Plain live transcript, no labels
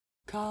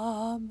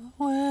Come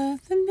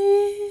with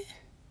me,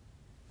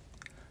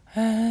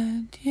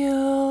 and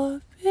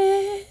you'll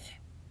be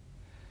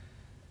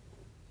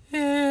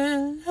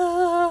in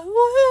a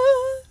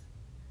world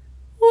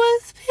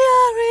with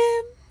pure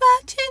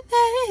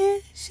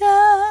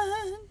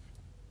imagination.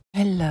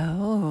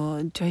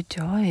 Hello, Joy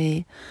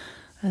Joy.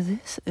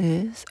 This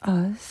is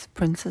us,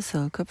 Princess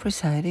Silke,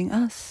 presiding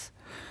us.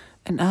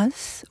 And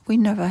us, we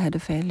never had a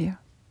failure.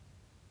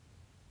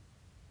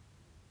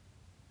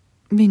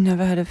 We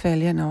never had a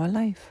failure in our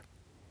life.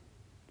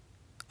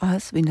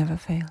 Us, we never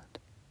failed.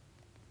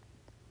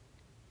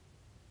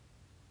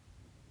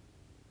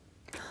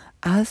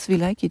 Us, we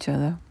like each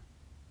other.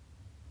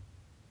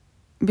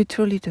 We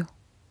truly do.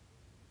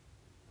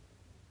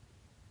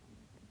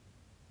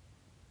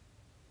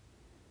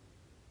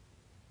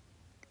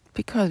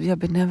 Because we are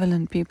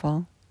benevolent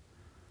people.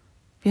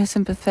 We are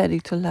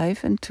sympathetic to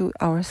life and to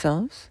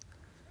ourselves.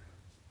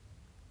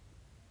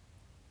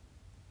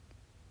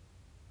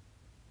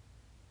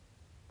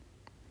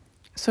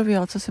 So we are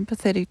also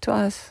sympathetic to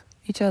us,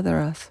 each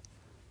other, us.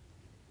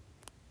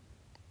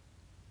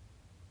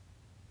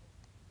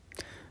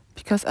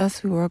 Because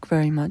us, we work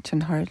very much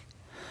and hard.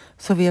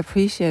 So we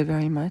appreciate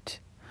very much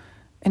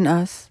in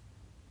us,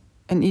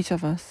 in each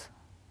of us.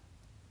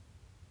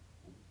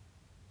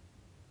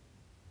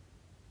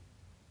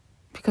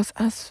 Because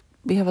us,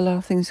 we have a lot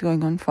of things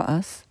going on for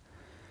us.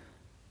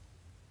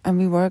 And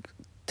we work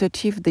to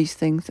achieve these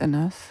things in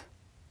us.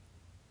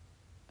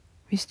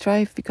 We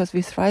strive because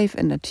we thrive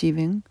in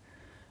achieving.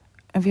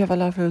 And we have a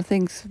lot of little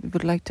things we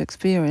would like to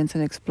experience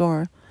and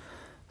explore.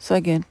 So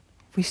again,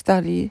 we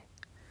study.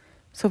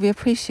 So we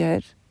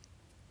appreciate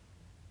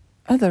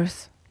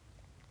others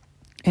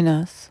in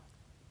us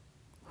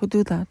who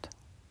do that.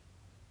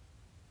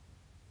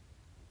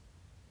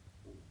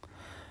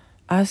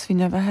 Us, we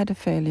never had a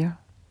failure.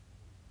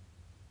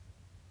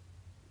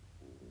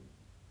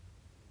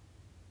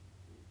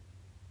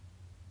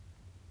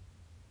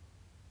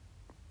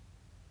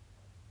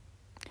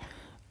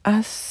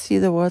 Us see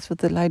the world with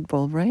the light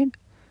bulb, right?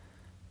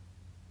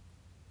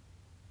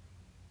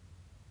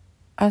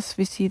 As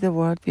we see the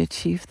world, we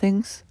achieve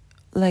things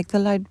like the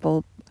light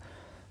bulb,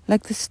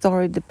 like the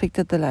story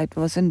depicted the light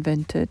was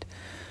invented.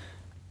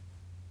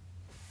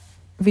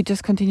 We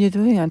just continue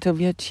doing it until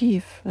we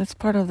achieve. That's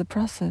part of the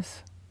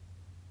process.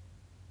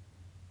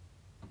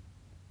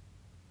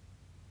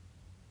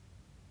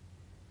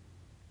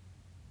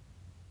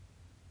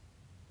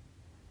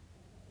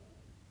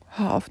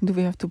 How often do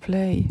we have to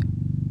play?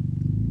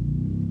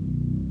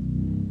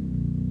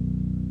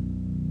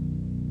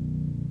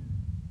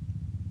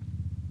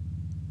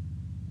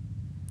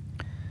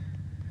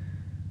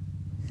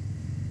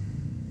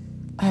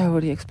 I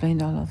already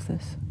explained all of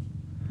this.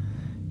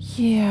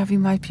 Yeah, we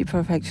might be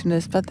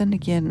perfectionists, but then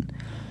again,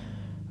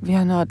 we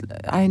are not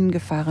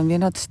eingefahren, we are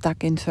not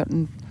stuck in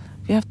certain...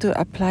 We have to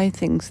apply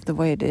things the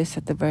way it is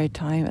at the very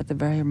time, at the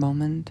very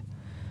moment.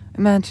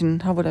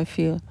 Imagine, how would I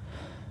feel?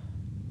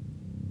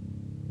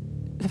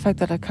 The fact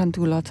that I can't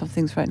do lots of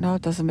things right now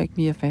doesn't make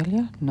me a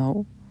failure?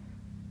 No.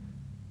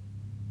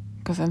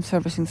 Because I'm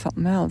servicing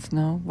something else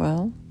now?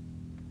 Well.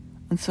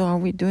 And so are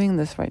we doing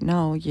this right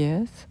now?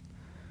 Yes.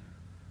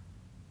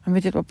 And we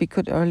did what we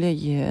could earlier,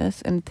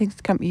 yes. And things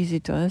come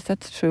easy to us,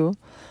 that's true.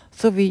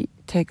 So we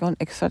take on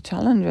extra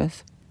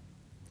challenges.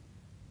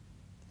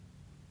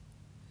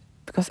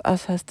 Because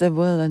us has the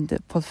will and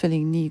the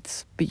fulfilling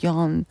needs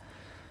beyond...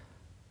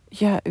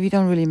 Yeah, we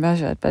don't really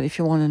measure it, but if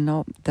you want to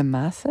know the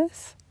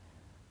masses...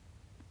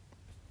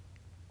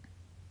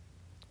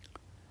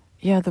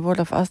 Yeah, the world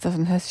of us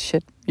doesn't have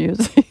shit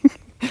music.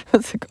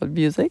 What's it called?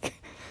 Music?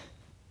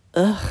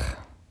 Ugh.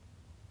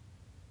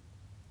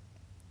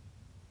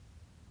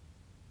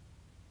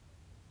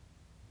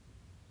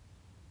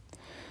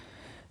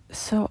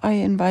 So I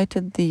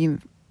invited the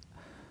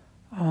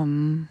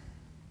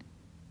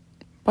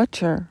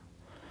butcher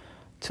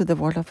to the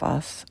World of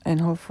Us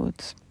and Whole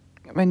Foods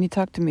when he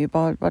talked to me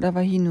about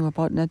whatever he knew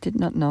about and I did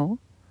not know.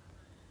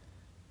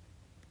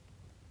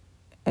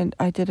 And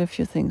I did a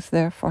few things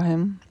there for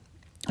him.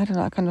 I don't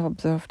know, I kind of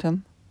observed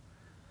him.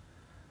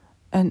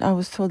 And I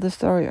was told the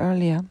story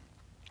earlier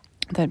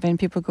that when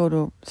people go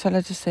to, shall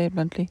I just say it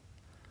bluntly?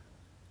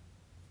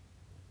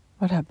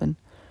 What happened?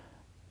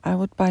 I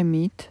would buy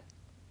meat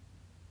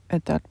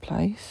at that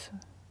place,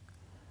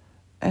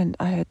 and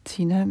I had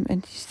seen him,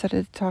 and he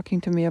started talking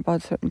to me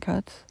about certain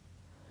cuts.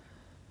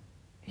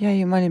 Yeah,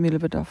 he reminded me a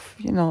little bit of,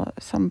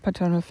 some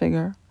paternal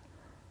figure.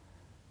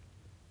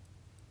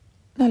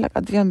 No, like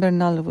Adrian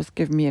Bernal was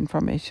giving me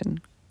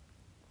information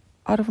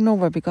out of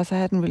nowhere because I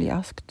hadn't really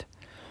asked,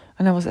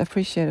 and I was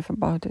appreciative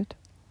about it.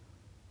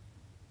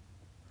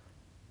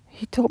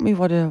 He told me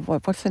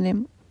what's the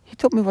name? He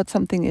told me what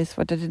something is,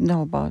 what I didn't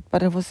know about,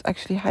 but it was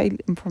actually high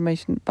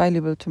information,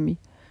 valuable to me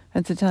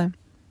at the time.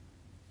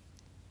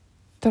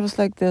 That was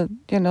like the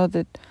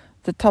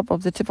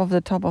tip of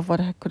the top of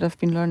what I could have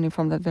been learning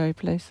from that very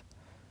place.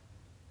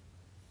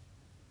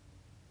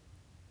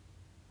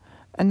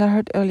 And I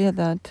heard earlier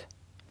that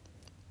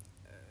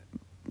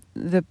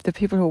the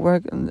people who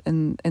work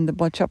in the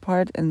butcher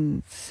part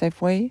in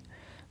Safeway,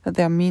 that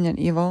they are mean and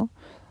evil,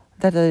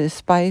 that they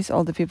despise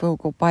all the people who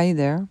go by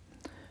there,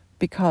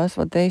 because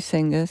what they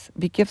think is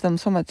we give them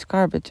so much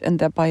garbage and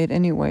they buy it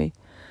anyway.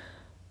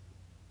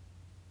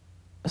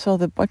 So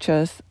the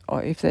butchers,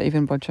 or if they're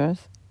even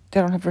butchers, they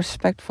don't have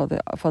respect for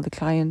the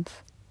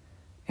clients.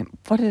 And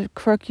what a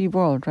quirky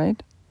world,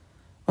 right?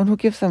 And who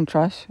gives them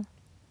trash?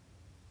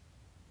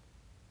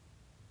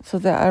 So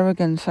they're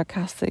arrogant,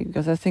 sarcastic,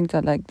 because I think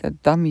that like the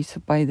dummies who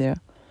buy there.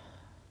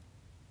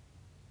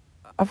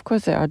 Of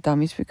course they are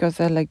dummies because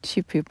they're like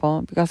cheap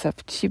people, because they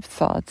have cheap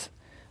thoughts.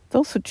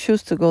 Those who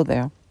choose to go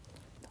there,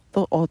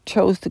 or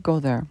chose to go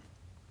there,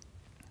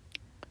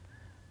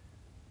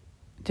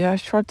 they are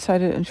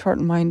short-sighted and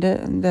short-minded,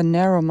 and they're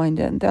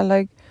narrow-minded, and they're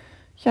like,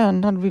 yeah,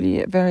 not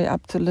really very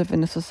apt to live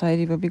in a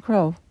society where we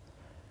grow.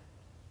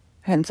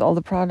 Hence all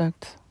the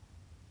products.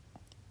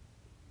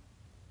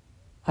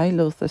 I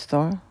loathe the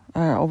store.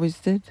 I always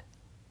did.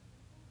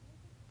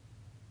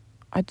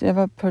 I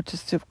never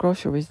purchased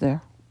groceries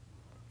there.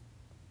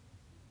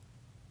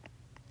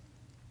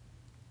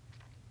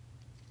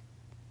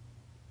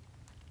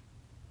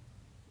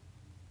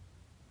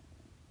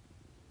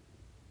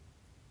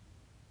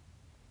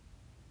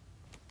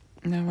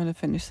 Now I want to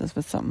finish this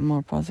with something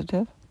more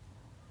positive.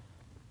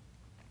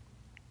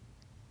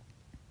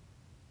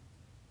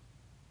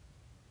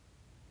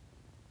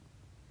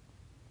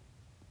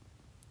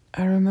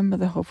 I remember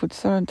the Whole Food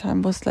store in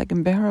time was like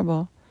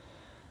unbearable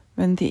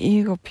when the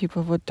ego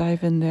people would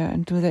dive in there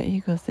and do their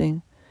ego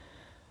thing.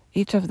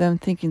 Each of them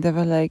thinking they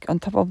were like on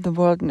top of the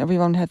world and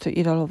everyone had to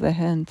eat all of their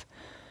hands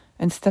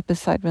and step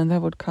aside when they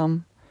would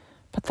come.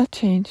 But that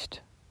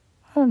changed.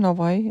 I don't know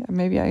why.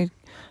 Maybe I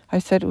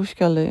said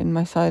Ushkale in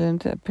my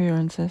silent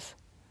appearances.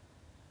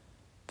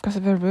 Because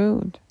they were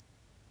rude.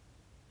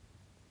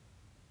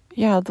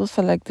 Yeah, those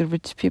are like the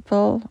rich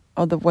people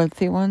or the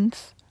wealthy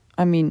ones.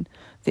 I mean,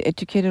 the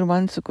educated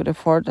ones who could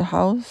afford a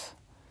house.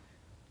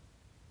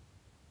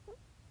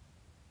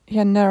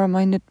 Yeah,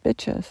 narrow-minded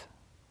bitches.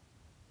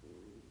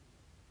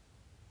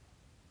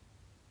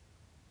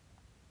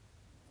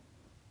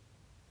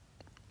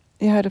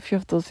 Yeah, I had a few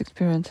of those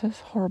experiences.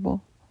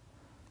 Horrible.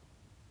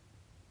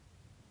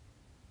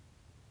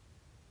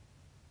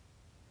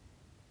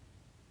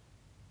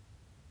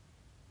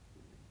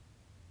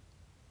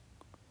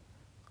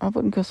 I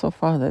wouldn't go so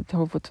far that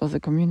Whole Foods was a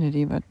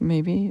community, but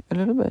maybe a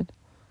little bit.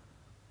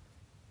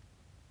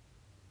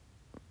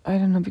 I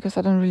don't know, because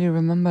I don't really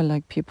remember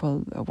like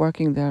people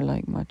working there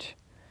like much.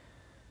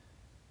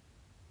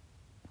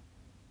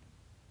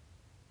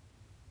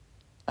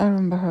 I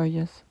remember her,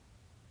 yes.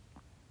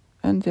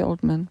 And the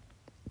old man.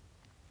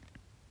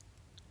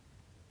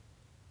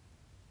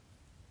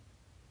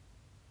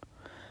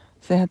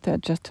 They had to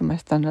adjust to my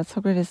standards.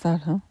 How great is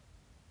that, huh?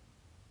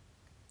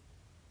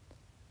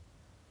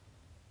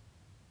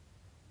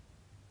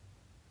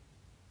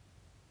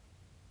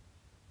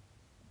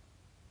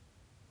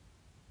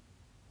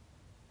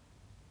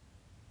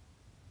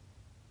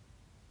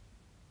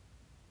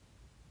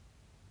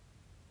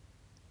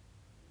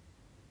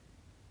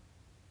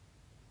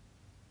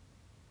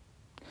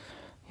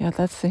 Yeah,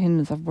 that's the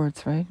hindrance of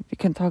words, right? We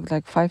can talk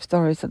like 5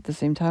 stories at the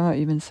same time, or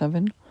even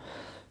 7.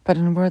 But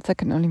in words, I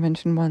can only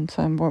mention one,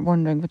 so I'm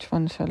wondering which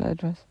one shall I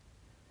address.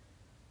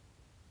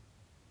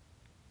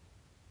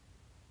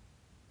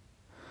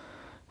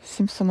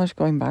 Seems so much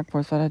going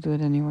backwards, but I do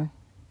it anyway.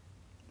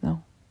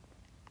 No.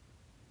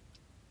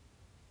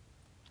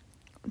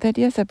 The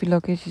idea is that we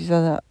look at each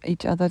other,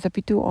 that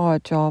we do our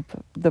job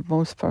the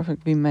most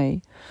perfect we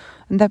may,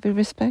 and that we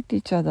respect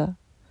each other,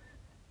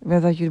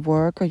 whether you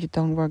work or you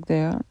don't work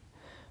there.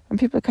 And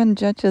people can't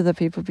judge other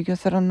people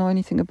because they don't know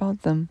anything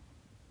about them.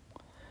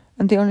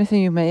 And the only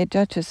thing you may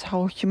judge is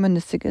how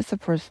humanistic is a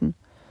person,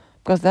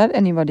 because that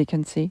anybody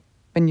can see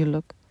when you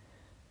look.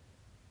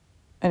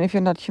 And if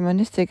you're not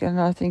humanistic, then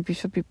I think you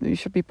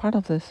should be part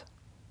of this,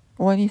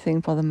 or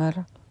anything for the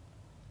matter.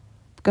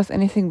 Because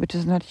anything which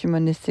is not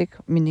humanistic,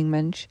 meaning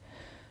mensch,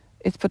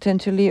 it's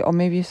potentially or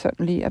maybe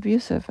certainly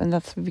abusive, and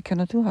that's what we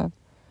cannot do have.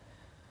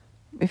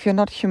 If you're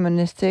not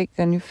humanistic,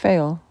 then you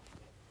fail.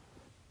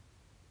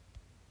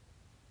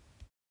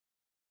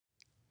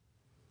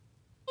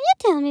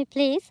 Tell me,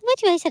 please,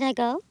 which way should I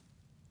go?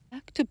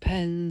 That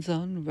depends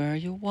on where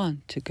you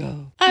want to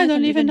go. I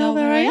don't even know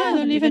where I am,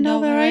 don't even know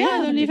where I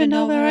am, don't even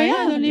know where I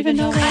am, don't even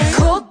know where I am.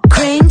 Cool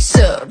cream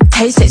soup,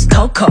 tastes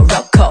Coco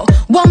Roco.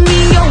 Want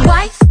me your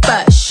wife,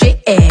 but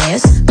she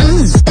is.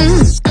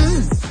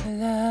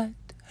 Let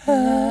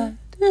her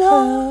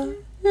alone.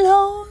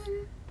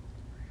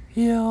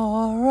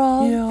 You're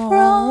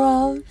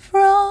all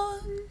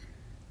front,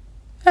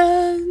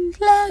 and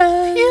let